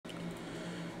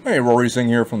Hey, Rory Singh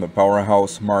here from the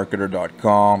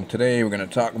PowerhouseMarketer.com. Today we're going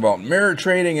to talk about Mirror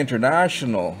Trading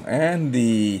International, and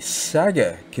the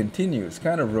saga continues.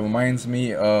 Kind of reminds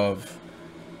me of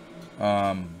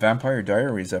Vampire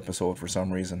Diaries episode for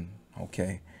some reason.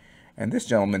 Okay, and this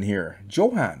gentleman here,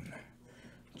 Johann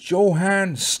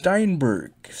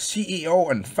Steinberg,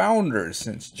 CEO and founder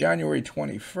since January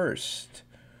 21st,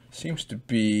 seems to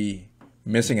be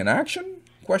missing in action?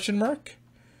 Question mark.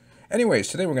 Anyways,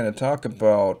 today we're going to talk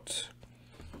about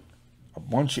a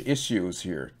bunch of issues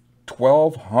here.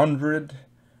 1,200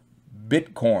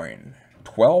 Bitcoin.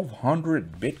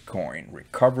 1,200 Bitcoin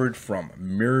recovered from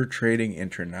Mirror Trading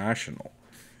International.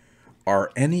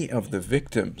 Are any of the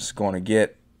victims going to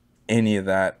get any of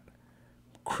that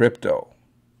crypto?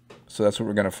 So that's what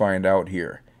we're going to find out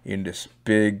here in this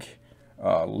big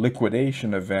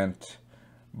liquidation event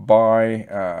by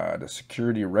the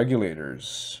security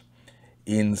regulators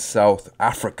in South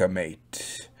Africa,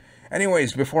 mate.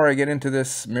 Anyways, before I get into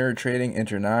this Mirror Trading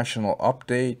International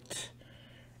update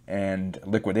and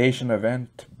liquidation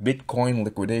event, Bitcoin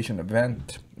liquidation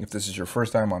event, if this is your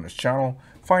first time on this channel,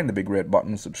 find the big red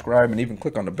button, subscribe, and even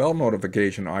click on the bell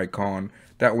notification icon.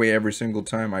 That way every single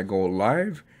time I go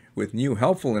live with new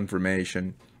helpful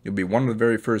information, you'll be one of the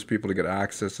very first people to get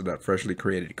access to that freshly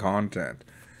created content.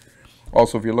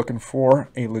 Also, if you're looking for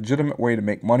a legitimate way to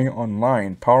make money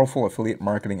online, powerful affiliate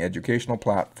marketing educational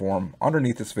platform,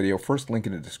 underneath this video, first link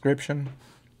in the description,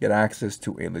 get access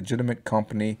to a legitimate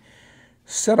company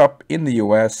set up in the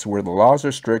US where the laws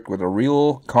are strict, with a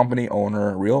real company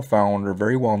owner, real founder,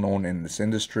 very well known in this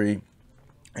industry.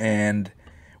 And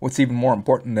what's even more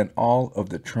important than all of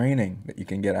the training that you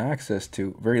can get access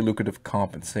to, very lucrative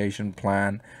compensation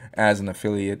plan as an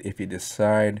affiliate if you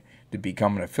decide to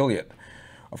become an affiliate.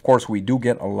 Of course, we do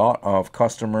get a lot of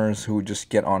customers who just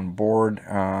get on board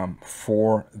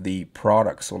for the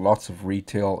product. So lots of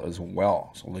retail as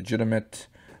well. So legitimate,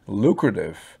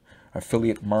 lucrative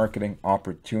affiliate marketing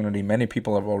opportunity. Many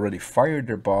people have already fired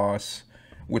their boss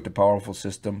with the powerful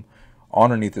system.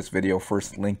 Underneath this video,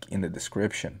 first link in the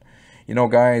description. You know,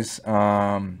 guys,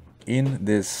 in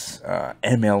this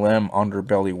MLM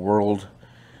underbelly world,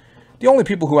 the only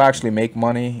people who actually make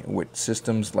money with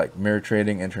systems like Mirror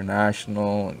Trading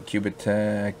International and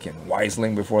Cubitech and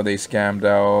Wiseling before they scammed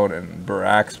out, and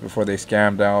Burax before they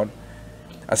scammed out,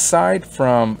 aside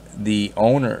from the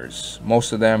owners,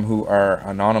 most of them who are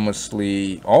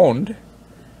anonymously owned,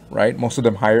 right? Most of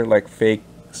them hire like fake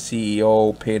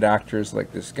CEO, paid actors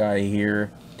like this guy here,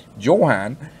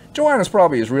 Johann. Johann is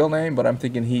probably his real name, but I'm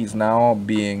thinking he's now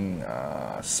being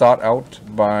sought out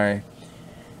by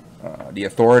the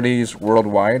authorities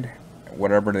worldwide,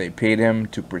 whatever they paid him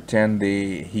to pretend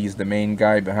he's the main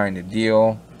guy behind the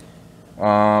deal.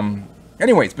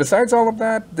 Anyways, besides all of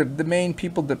that, the main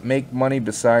people that make money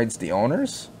besides the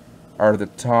owners are the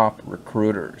top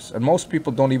recruiters. And most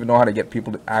people don't even know how to get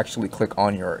people to actually click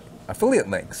on your affiliate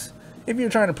links. If you're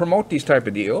trying to promote these type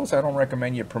of deals, I don't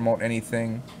recommend you promote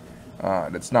anything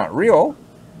that's not real,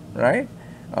 right?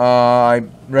 I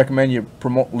recommend you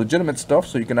promote legitimate stuff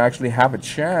so you can actually have a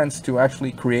chance to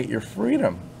actually create your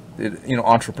freedom. You know,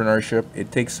 entrepreneurship,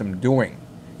 it takes some doing.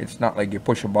 It's not like you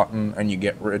push a button and you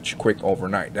get rich quick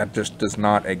overnight. That just does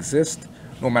not exist,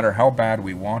 no matter how bad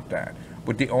we want that.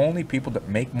 But the only people that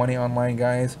make money online,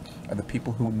 guys, are the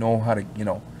people who know how to, you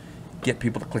know, get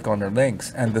people to click on their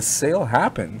links. And the sale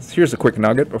happens. Here's a quick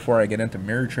nugget before I get into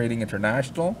Mirror Trading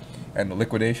International and the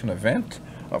liquidation event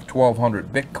of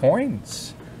 1,200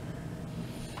 Bitcoins.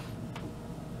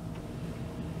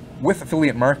 With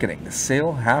affiliate marketing, the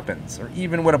sale happens, or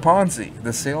even with a Ponzi,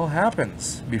 the sale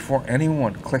happens before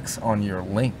anyone clicks on your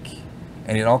link.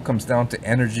 And it all comes down to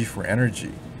energy for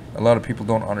energy. A lot of people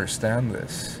don't understand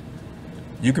this.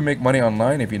 You can make money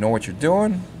online if you know what you're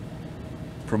doing.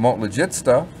 Promote legit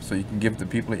stuff so you can give the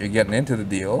people that you're getting into the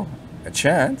deal a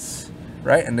chance,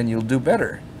 right? And then you'll do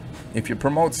better. If you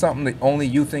promote something that only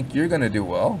you think you're going to do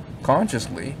well,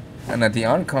 consciously, and at the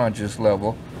unconscious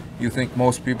level, you think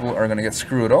most people are going to get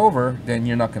screwed over, then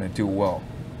you're not going to do well,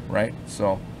 right?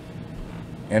 So,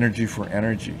 energy for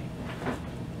energy.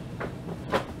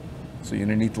 So you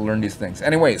need to learn these things.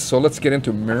 Anyways, so let's get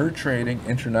into Mirror Trading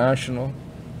International.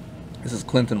 This is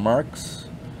Clinton Marks.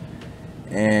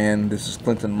 And this is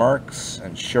Clinton Marks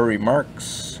and Sherry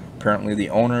Marks, apparently the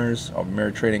owners of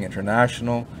Mirror Trading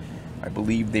International. I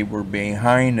believe they were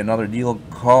behind another deal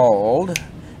called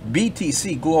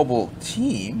BTC Global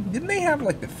Team. Didn't they have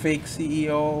like the fake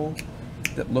CEO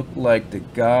that looked like the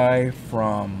guy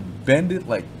from Bend It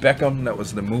Like Beckham? That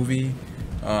was the movie.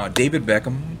 David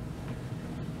Beckham,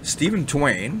 Stephen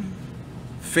Twain,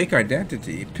 fake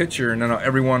identity, picture, and then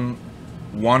everyone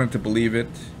wanted to believe it.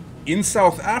 in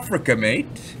South Africa,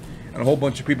 mate, and a whole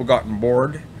bunch of people got on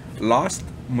board, lost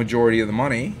majority of the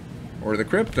money, or the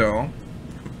crypto.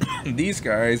 These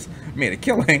guys made a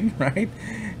killing, right?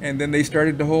 And then they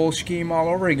started the whole scheme all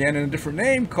over again in a different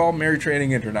name called Mary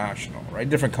Trading International, right?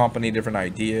 Different company, different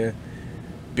idea,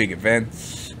 big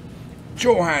events.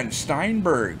 Johann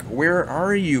Steinberg, where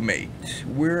are you, mate?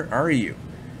 Where are you?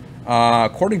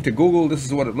 According to Google, this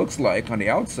is what it looks like on the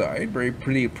outside. Very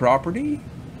pretty property.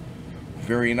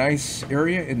 Very nice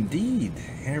area indeed.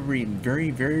 Very, very,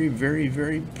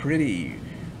 very pretty.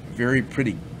 Very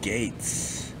pretty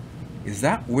gates. Is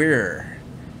that where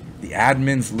the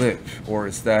admins live? Or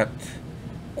is that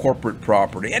corporate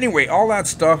property? Anyway, all that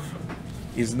stuff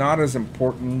is not as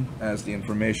important as the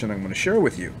information I'm going to share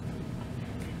with you.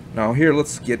 Now here,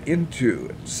 let's get into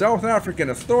it. South African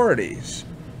authorities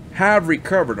have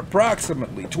recovered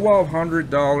approximately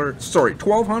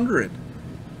 $1,200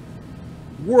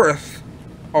 worth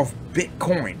of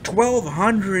Bitcoin.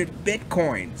 1,200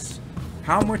 Bitcoins.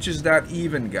 How much is that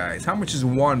even, guys? How much is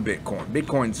one Bitcoin?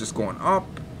 Bitcoin's just going up.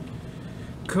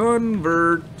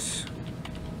 Convert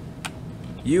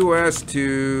US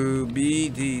to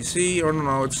BTC. Oh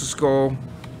no, let's just go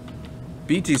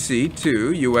BTC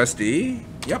to USD.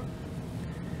 Yep.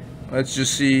 Let's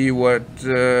just see what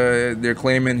they're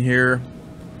claiming here.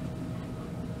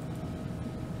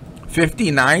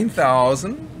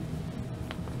 59,000.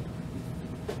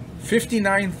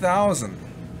 59,000.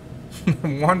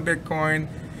 One Bitcoin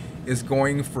is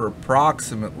going for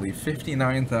approximately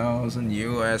 59,000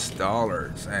 US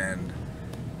dollars, and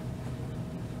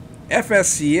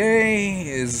FSCA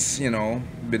is,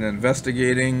 been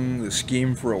investigating the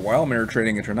scheme for a while, Mary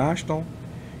Trading International,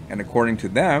 and according to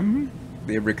them,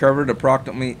 they've recovered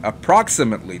approximately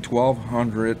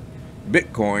 1,200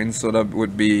 Bitcoins, so that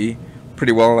would be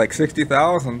pretty well like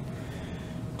 60,000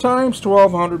 times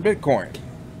 1,200 Bitcoin.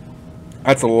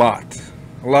 That's a lot.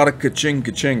 A lot of ka-ching,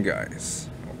 ka-ching, guys.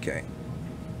 Okay.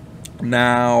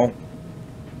 Now,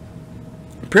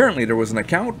 apparently there was an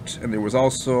account, and there was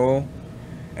also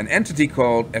an entity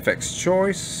called FX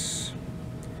Choice,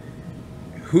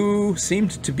 who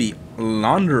seemed to be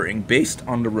laundering, based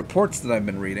on the reports that I've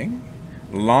been reading,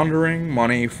 laundering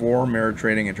money for Mary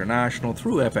Trading International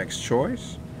through FX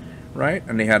Choice, right?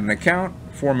 And they had an account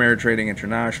for Mary Trading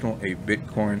International, a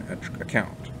Bitcoin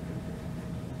account.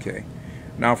 Okay.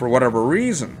 Now, for whatever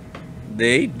reason,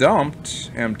 they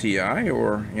dumped MTI,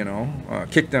 or,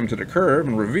 kicked them to the curb,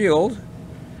 and revealed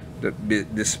that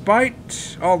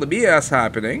despite all the BS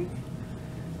happening,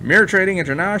 Mary Trading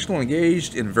International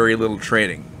engaged in very little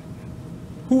trading.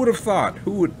 Who would have thought?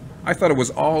 I thought it was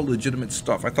all legitimate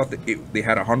stuff. I thought that they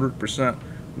had 100%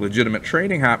 legitimate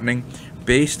trading happening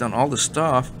based on all the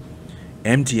stuff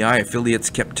MTI affiliates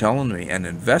kept telling me, and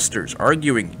investors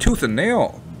arguing tooth and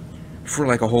nail for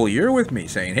like a whole year with me,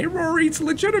 saying, hey Rory, it's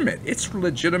legitimate. It's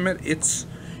legitimate. It's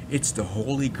the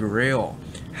holy grail.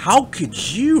 How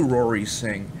could you, Rory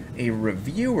Singh, a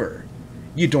reviewer,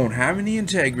 you don't have any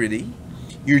integrity,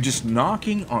 you're just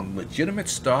knocking on legitimate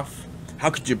stuff, how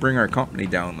could you bring our company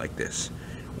down like this?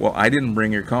 Well, I didn't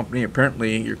bring your company.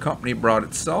 Apparently your company brought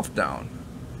itself down.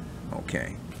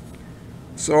 Okay,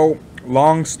 so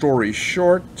long story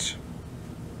short,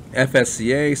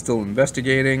 FSCA still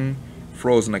investigating,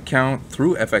 frozen account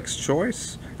through FX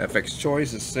Choice. FX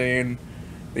Choice is saying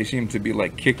they seem to be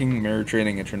like kicking Mary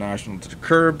Trading International to the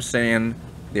curb, saying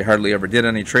they hardly ever did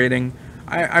any trading.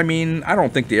 I mean, I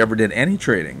don't think they ever did any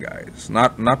trading, guys.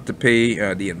 Not to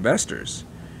pay the investors.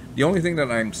 The only thing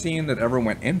that I'm seeing that ever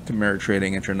went into Mary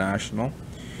Trading International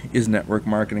is network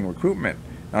marketing recruitment.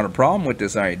 Now, the problem with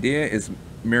this idea is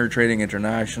Mary Trading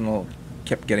International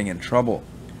kept getting in trouble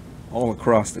all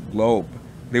across the globe.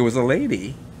 There was a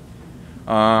lady,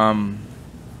 where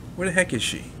the heck is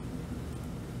she?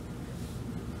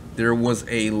 There was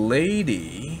a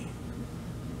lady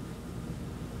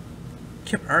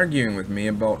kept arguing with me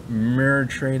about Mary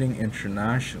Trading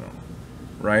International,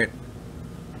 right?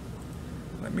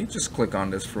 Let me just click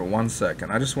on this for 1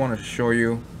 second. I just want to show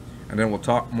you, and then we'll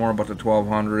talk more about the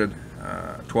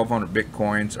 1,200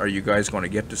 Bitcoins. Are you guys going to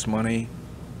get this money?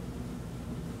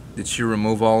 Did she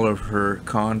remove all of her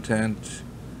content?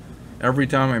 Every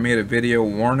time I made a video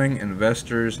warning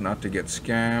investors not to get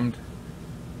scammed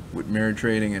with Mary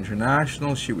Trading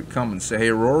International, she would come and say,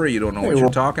 hey Rory, you don't know what you're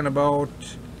talking about.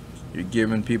 You're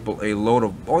giving people a load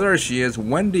of... Oh, there she is,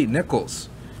 Wendy Nichols.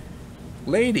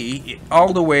 Lady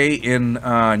all the way in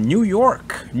New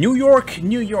York,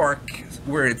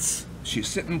 where she's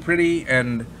sitting pretty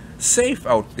and safe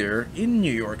out there in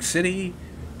New York City,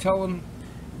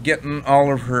 getting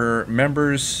all of her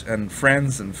members and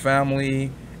friends and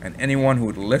family and anyone who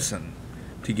would listen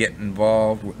to get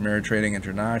involved with Mirror Trading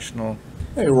International.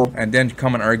 Hey, Rob. And then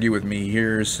come and argue with me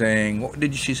here saying, what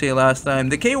did she say last time?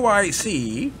 The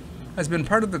KYC has been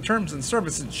part of the terms and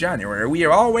service since January. We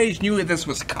always knew this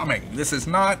was coming. This is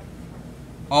not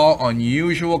all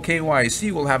unusual.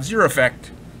 KYC will have zero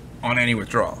effect on any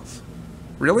withdrawals.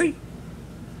 Really?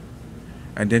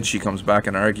 And then she comes back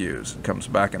and argues, comes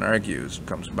back and argues,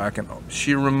 comes back and...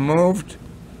 She removed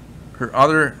her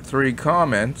other 3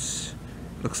 comments.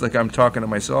 Looks like I'm talking to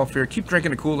myself here. Keep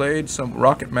drinking the Kool-Aid. Some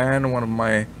Rocket Man, one of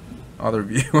my other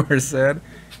viewers, said.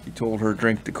 He told her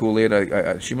drink the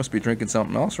Kool-Aid. She must be drinking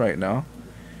something else right now.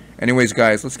 Anyways,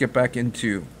 guys, let's get back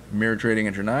into Mirror Trading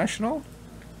International.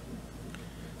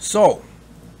 So,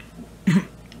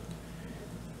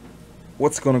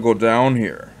 what's going to go down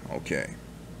here? Okay.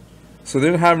 So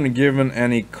they haven't given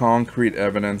any concrete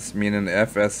evidence, meaning the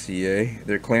FSCA.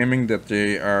 They're claiming that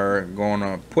they are going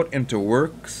to put into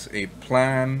works a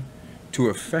plan to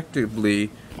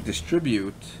effectively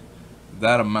distribute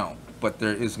that amount. But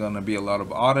there is going to be a lot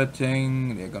of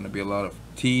auditing. There are going to be a lot of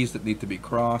T's that need to be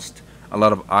crossed, a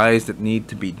lot of I's that need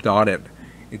to be dotted.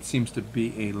 It seems to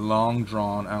be a long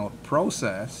drawn out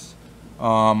process.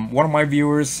 One of my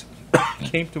viewers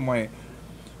came to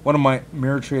one of my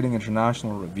Mirror Trading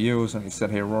International reviews, and he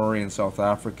said, hey, Rory, in South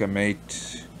Africa,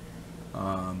 mate,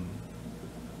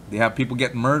 they have people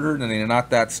getting murdered and they're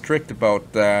not that strict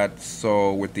about that.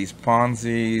 So with these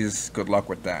Ponzi's, good luck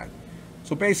with that.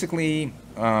 So basically,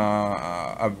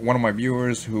 one of my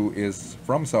viewers who is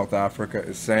from South Africa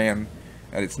is saying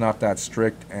that it's not that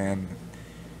strict, and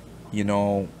you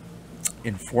know,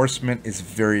 enforcement is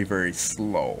very, very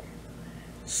slow.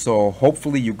 So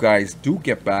hopefully you guys do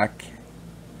get back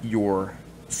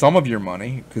some of your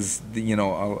money, because you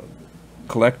know,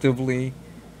 collectively,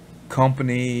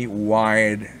 company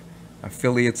wide,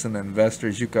 affiliates and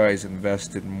investors, you guys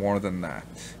invested more than that.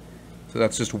 So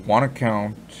that's just one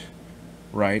account,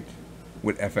 right,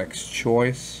 with FX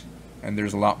Choice, and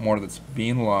there's a lot more that's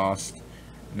being lost.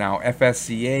 Now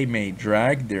FSCA may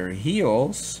drag their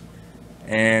heels,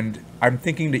 and I'm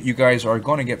thinking that you guys are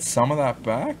going to get some of that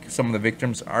back. Some of the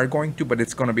victims are going to, but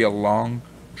it's going to be a long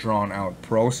drawn out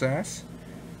process.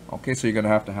 Okay, so you're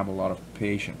going to have a lot of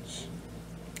patience.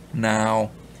 Now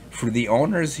for the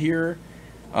owners here,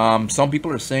 some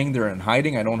people are saying they're in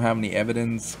hiding. I don't have any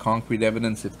evidence, concrete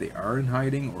evidence, if they are in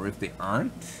hiding or if they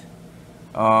aren't.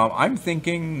 I'm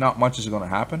thinking not much is going to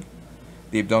happen.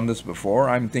 They've done this before.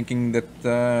 I'm thinking that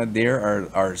they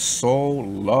are so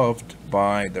loved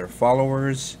by their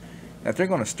followers that they're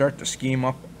going to start the scheme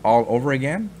up all over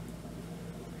again,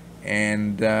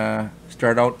 and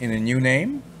start out in a new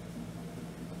name,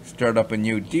 start up a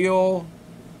new deal,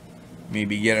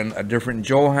 maybe get a different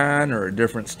Johan or a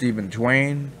different Stephen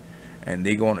Twain, and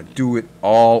they're going to do it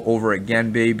all over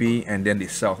again, baby. And then the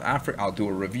South Africa, I'll do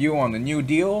a review on the new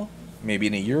deal maybe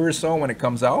in a year or so when it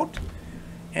comes out,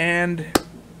 and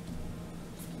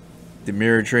the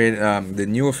Mirror Trade, the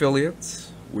new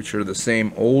affiliates, which are the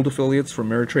same old affiliates from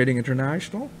Mirror Trading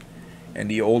International, and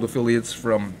the old affiliates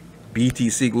from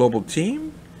BTC Global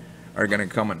Team, are going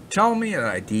to come and tell me that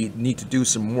I need to do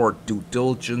some more due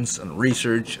diligence and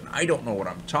research, and I don't know what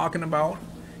I'm talking about.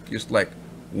 Just like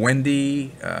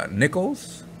Wendy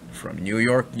Nichols from New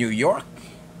York, New York,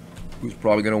 who's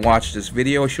probably going to watch this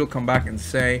video. She'll come back and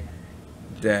say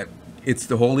that it's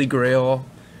the holy grail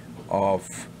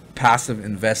of passive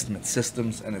investment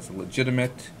systems and it's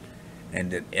legitimate,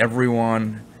 and that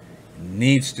everyone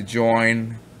needs to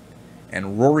join.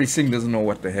 And Rory Singh doesn't know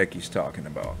what the heck he's talking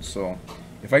about. So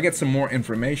if I get some more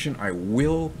information, I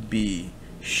will be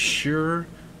sure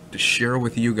to share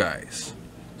with you guys.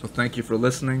 So thank you for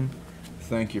listening.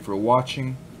 Thank you for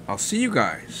watching. I'll see you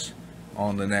guys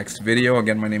on the next video.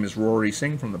 Again, my name is Rory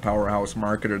Singh from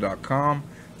thepowerhousemarketer.com.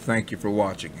 Thank you for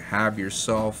watching. Have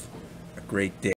yourself a great day.